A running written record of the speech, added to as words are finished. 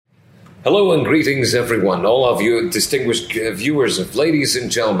Hello and greetings, everyone, all of you distinguished viewers, ladies and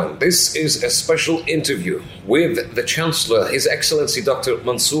gentlemen. This is a special interview with the Chancellor, His Excellency Dr.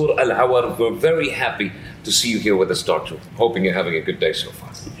 Mansour Al-Awar. We're very happy to see you here with us, Doctor. Hoping you're having a good day so far.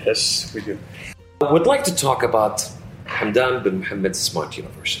 Yes, we do. I would like to talk about Hamdan bin Mohammed Smart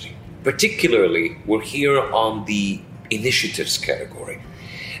University. Particularly, we're here on the initiatives category.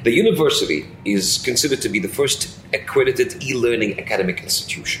 The university is considered to be the first accredited e-learning academic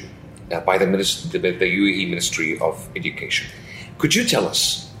institution by the UAE Ministry of Education. Could you tell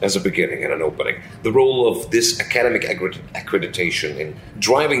us, as a beginning and an opening, the role of this academic accreditation in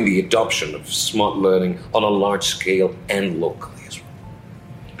driving the adoption of smart learning on a large scale and locally as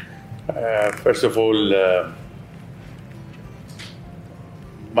well? First of all,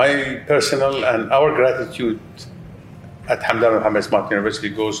 my personal and our gratitude at Hamdan bin Mohammed Smart University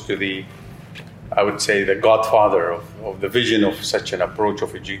goes to the godfather of the vision of such an approach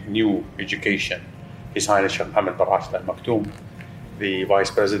of new education, His Highness Sheikh Mohammed bin Rashid Al Maktoum, the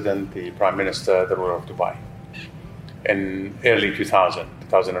Vice President, the Prime Minister, the ruler of Dubai, in early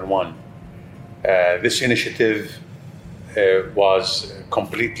 2001. This initiative was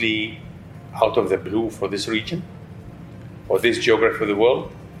completely out of the blue for this region, for this geography of the world,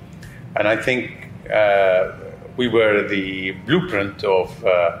 and I think we were the blueprint of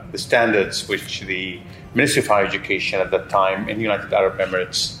the standards which the Ministry of Higher Education at that time in the United Arab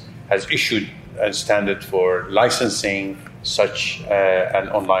Emirates has issued a standard for licensing such an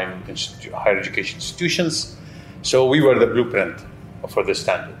online higher education institutions. So we were the blueprint for the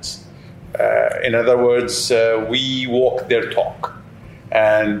standards. In other words, we walked their talk.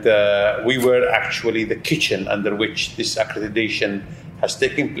 And we were actually the kitchen under which this accreditation has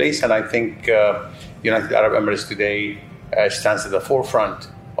taken place. And I think United Arab Emirates today stands at the forefront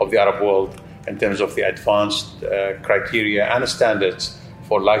of the Arab world in terms of the advanced criteria and standards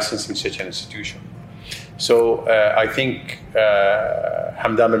for licensing such an institution. So I think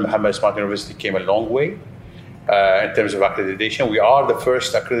Hamdan bin Mohammed Smart University came a long way in terms of accreditation. We are the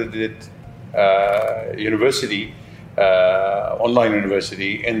first accredited university, online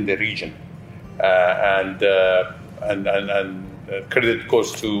university in the region, and credit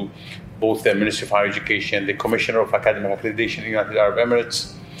goes to both the Ministry of Higher Education, the Commissioner of Academic Accreditation in the United Arab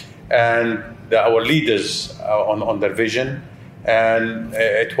Emirates, and our leaders on their vision. And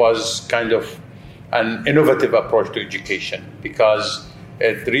it was kind of an innovative approach to education because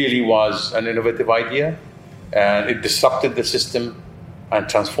it really was an innovative idea and it disrupted the system and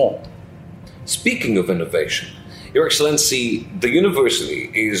transformed. Speaking of innovation, Your Excellency, the university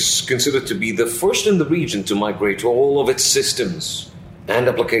is considered to be the first in the region to migrate all of its systems and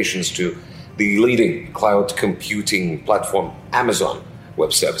applications to the leading cloud computing platform, Amazon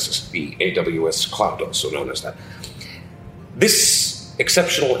Web Services, the AWS Cloud, also known as that. This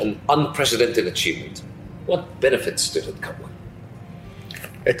exceptional and unprecedented achievement, what benefits did it come with?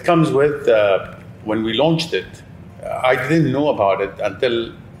 It comes with, when we launched it, I didn't know about it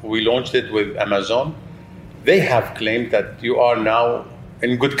until we launched it with Amazon. They have claimed that you are now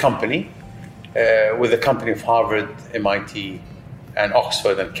in good company with the company of Harvard, MIT, and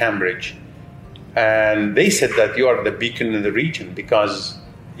Oxford and Cambridge. And they said that you are the beacon in the region because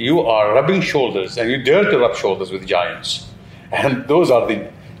you are rubbing shoulders and you dare to rub shoulders with giants. And those are the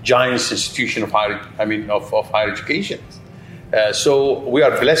giants institution of higher education. So we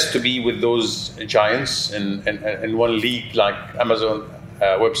are blessed to be with those giants in one league like Amazon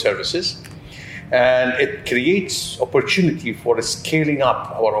Web Services. And it creates opportunity for scaling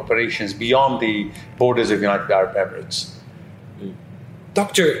up our operations beyond the borders of the United Arab Emirates.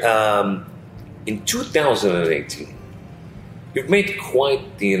 Doctor, in 2018, you've made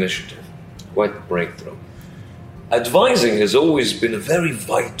quite the initiative, quite the breakthrough. Advising has always been a very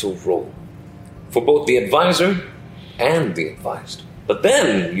vital role for both the advisor and the advised. But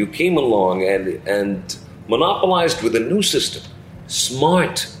then you came along and monopolized with a new system,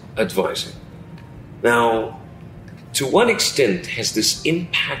 smart advising. Now, to what extent has this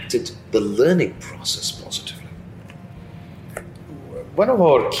impacted the learning process positively? One of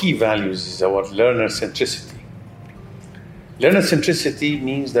our key values is our learner centricity. Learner centricity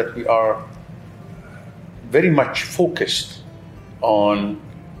means that we are very much focused on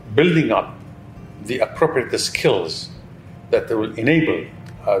building up the appropriate skills that will enable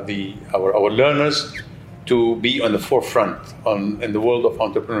our learners to be on the forefront in the world of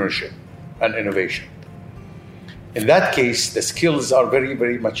entrepreneurship and innovation. In that case, the skills are very,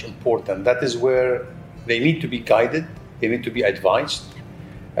 very much important. That is where they need to be guided, they need to be advised.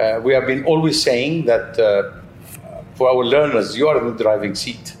 We have been always saying that for our learners, you are in the driving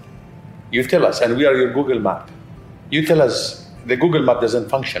seat. You tell us, and we are your Google Map. You tell us the Google Map doesn't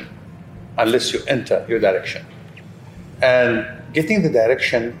function. unless you enter your direction. And getting the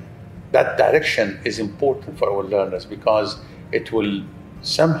direction, that direction is important for our learners because it will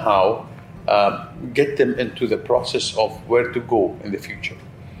somehow get them into the process of where to go in the future.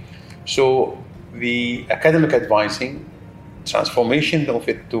 So the academic advising, transformation of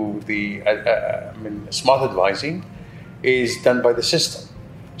it to the smart advising is done by the system.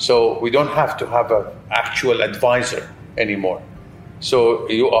 So we don't have to have an actual advisor anymore. So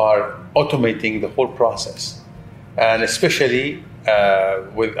you are automating the whole process. And especially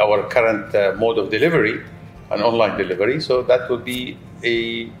with our current mode of delivery, an online delivery, so that would be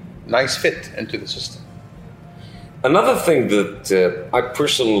a nice fit into the system. Another thing that I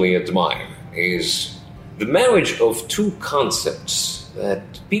personally admire is the marriage of two concepts that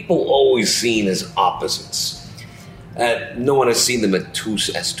people always seen as opposites. No one has seen them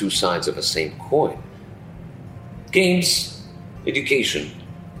as two sides of the same coin. Games, education,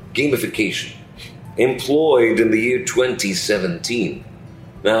 gamification, employed in the year 2017.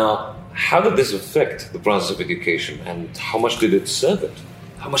 Now, how did this affect the process of education, and how much did it serve it?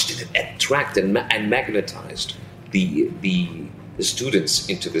 How much did it attract and magnetize the students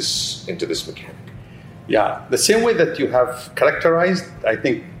into this mechanic? Yeah, the same way that you have characterized, I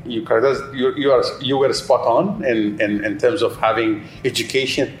think you were spot on in terms of having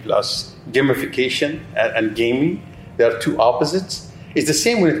education plus gamification and gaming. There are two opposites. It's the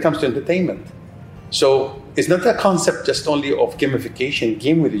same when it comes to entertainment. So it's not a concept just only of gamification,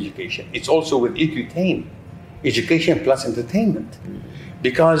 game with education. It's also with edutain, education plus entertainment.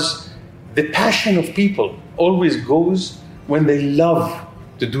 Because the passion of people always goes when they love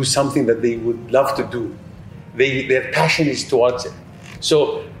to do something that they would love to do. Their passion is towards it.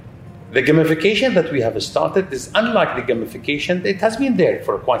 So the gamification that we have started is unlike the gamification. It has been there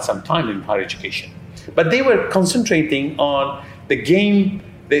for quite some time in higher education. But they were concentrating on the game,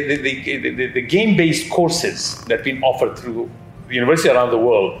 the game-based courses that have been offered through the university around the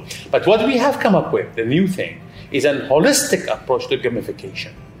world. But what we have come up with, the new thing, is a holistic approach to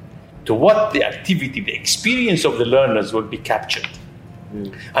gamification, to what the activity, the experience of the learners will be captured,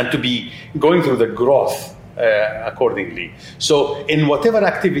 and to be going through the growth accordingly. So in whatever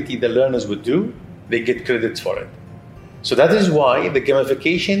activity the learners would do, they get credits for it. So that is why the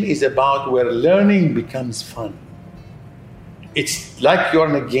gamification is about where learning becomes fun. It's like you're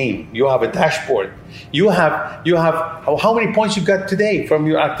in a game. You have a dashboard. You have how many points you got today from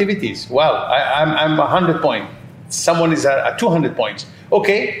your activities? Well, I'm 100 points. Someone is at 200 points.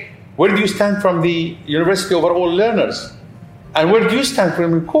 Okay, where do you stand from the university overall learners? And where do you stand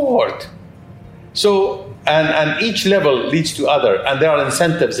from your cohort? So, and each level leads to other, and there are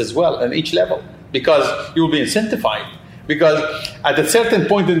incentives as well in each level, because you will be incentivized. Because at a certain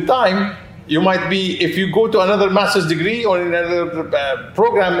point in time, you might be, if you go to another master's degree or another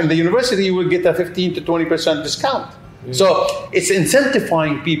program in the university, you will get a 15 to 20% discount. So it's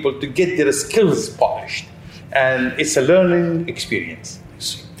incentivizing people to get their skills polished. And it's a learning experience.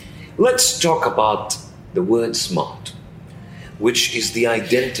 Let's talk about the word smart, which is the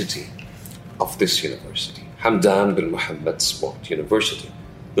identity of this university, Hamdan bin Mohammed Smart University.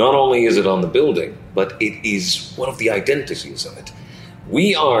 Not only is it on the building, but it is one of the identities of it.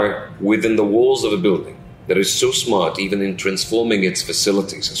 We are within the walls of a building that is so smart, even in transforming its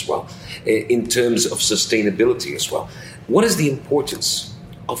facilities as well, in terms of sustainability as well. What is the importance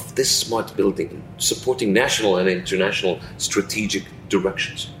of this smart building supporting national and international strategic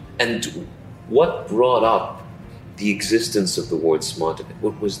directions? And what brought up the existence of the word smart?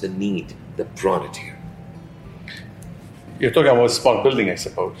 What was the need that brought it here? You're talking about smart building, I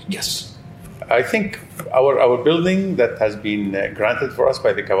suppose. Yes. I think our building that has been granted for us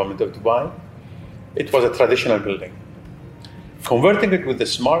by the government of Dubai, it was a traditional building. Converting it with the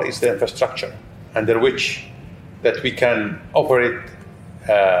smart is the infrastructure under which that we can operate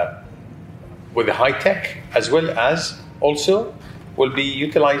with the high tech, as well as also will be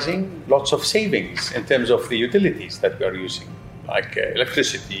utilizing lots of savings in terms of the utilities that we are using, like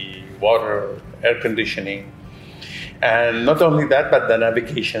electricity, water, air conditioning, and not only that, but the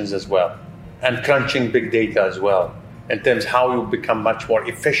navigations as well, and crunching big data as well, in terms of how you become much more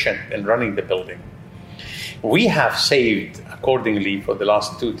efficient in running the building. We have saved accordingly for the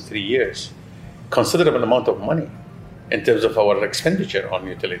last 2 to 3 years considerable amount of money in terms of our expenditure on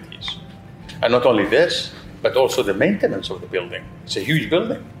utilities. And not only this, but also the maintenance of the building. It's a huge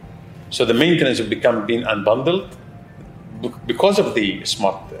building. So the maintenance has been unbundled because of the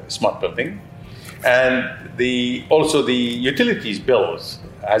smart building. And also the utilities bills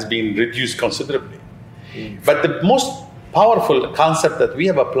has been reduced considerably. But the most powerful concept that we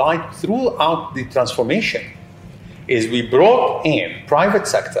have applied throughout the transformation is we brought in private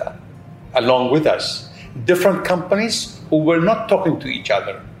sector along with us, different companies who were not talking to each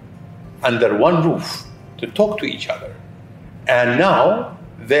other under one roof to talk to each other. And now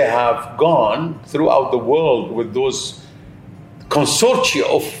they have gone throughout the world with those consortia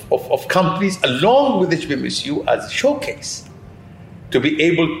of companies along with HBMSU as a showcase to be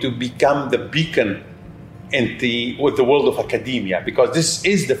able to become the beacon with the world of academia, because this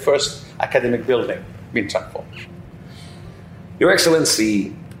is the first academic building being transformed. Your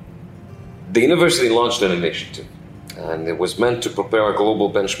Excellency, the university launched an initiative, and it was meant to prepare a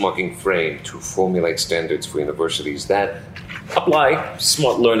global benchmarking frame to formulate standards for universities that apply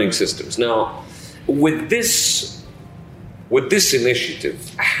smart learning systems. Now, with this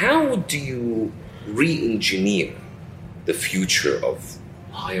initiative, how do you re-engineer the future of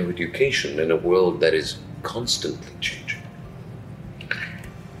higher education in a world that is constantly changing?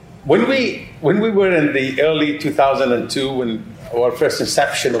 When we were in the early 2002, when our first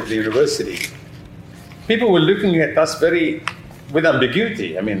inception of the university, people were looking at us with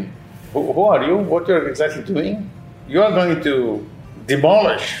ambiguity. I mean, who are you? What you're exactly doing? You are going to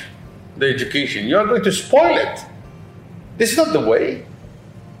demolish the education. You are going to spoil it. This is not the way.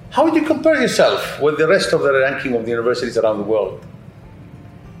 How would you compare yourself with the rest of the ranking of the universities around the world?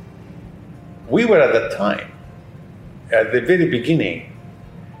 We were at that time, at the very beginning,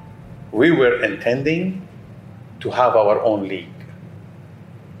 we were intending to have our own league.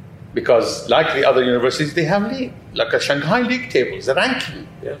 Because like the other universities, they have league, like a Shanghai league tables, the ranking.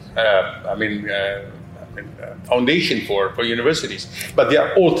 Yes. Foundation for universities, but they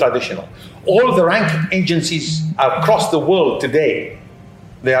are all traditional. All the ranking agencies across the world today,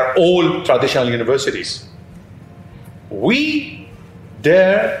 they are all traditional universities. We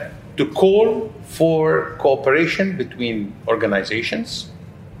dare to call for cooperation between organizations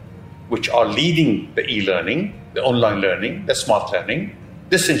which are leading the e-learning, the online learning, the smart learning,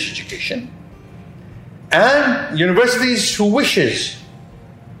 distance education, and universities who wish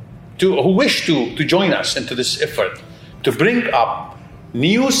to join us into this effort to bring up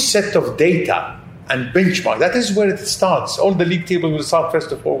new set of data and benchmark. That is where it starts. All the league tables will start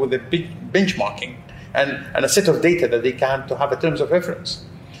first of all with a big benchmarking and a set of data that they can to have a terms of reference.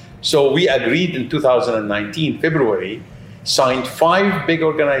 So we agreed in 2019, February, signed 5 big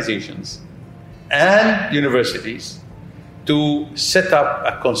organizations and universities to set up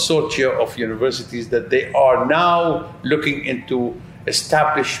a consortia of universities that they are now looking into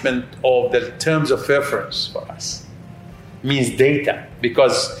establishment of the terms of reference for us. Means data,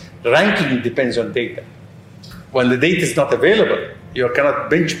 because ranking depends on data. When the data is not available, you cannot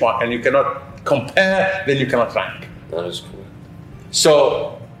benchmark and you cannot compare, then you cannot rank. That is correct.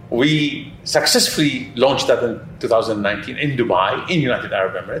 So we successfully launched that in 2019 in Dubai, in United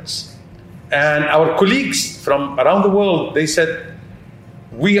Arab Emirates. And our colleagues from around the world, they said,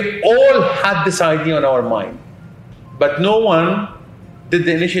 we all had this idea on our mind, but no one did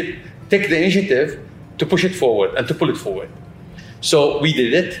take the initiative to push it forward and to pull it forward. So we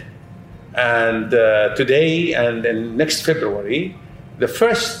did it, and today and next February, the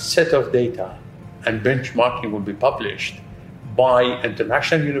first set of data and benchmarking will be published by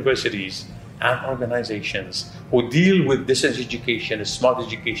international universities and organizations who deal with distance education, smart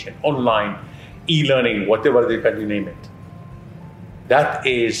education, online, e-learning, whatever they can name it. That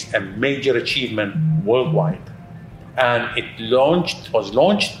is a major achievement worldwide. And it was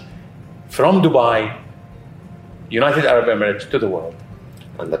launched from Dubai, United Arab Emirates, to the world.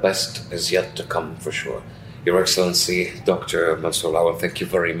 And the best is yet to come, for sure. Your Excellency, Dr. Mansour Lawal, thank you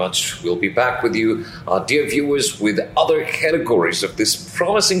very much. We'll be back with you, dear viewers, with other categories of this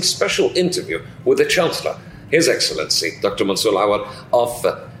promising special interview with the Chancellor, His Excellency, Dr. Mansour Lawal of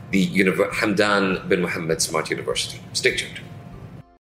the Hamdan bin Mohammed Smart University. Stay tuned.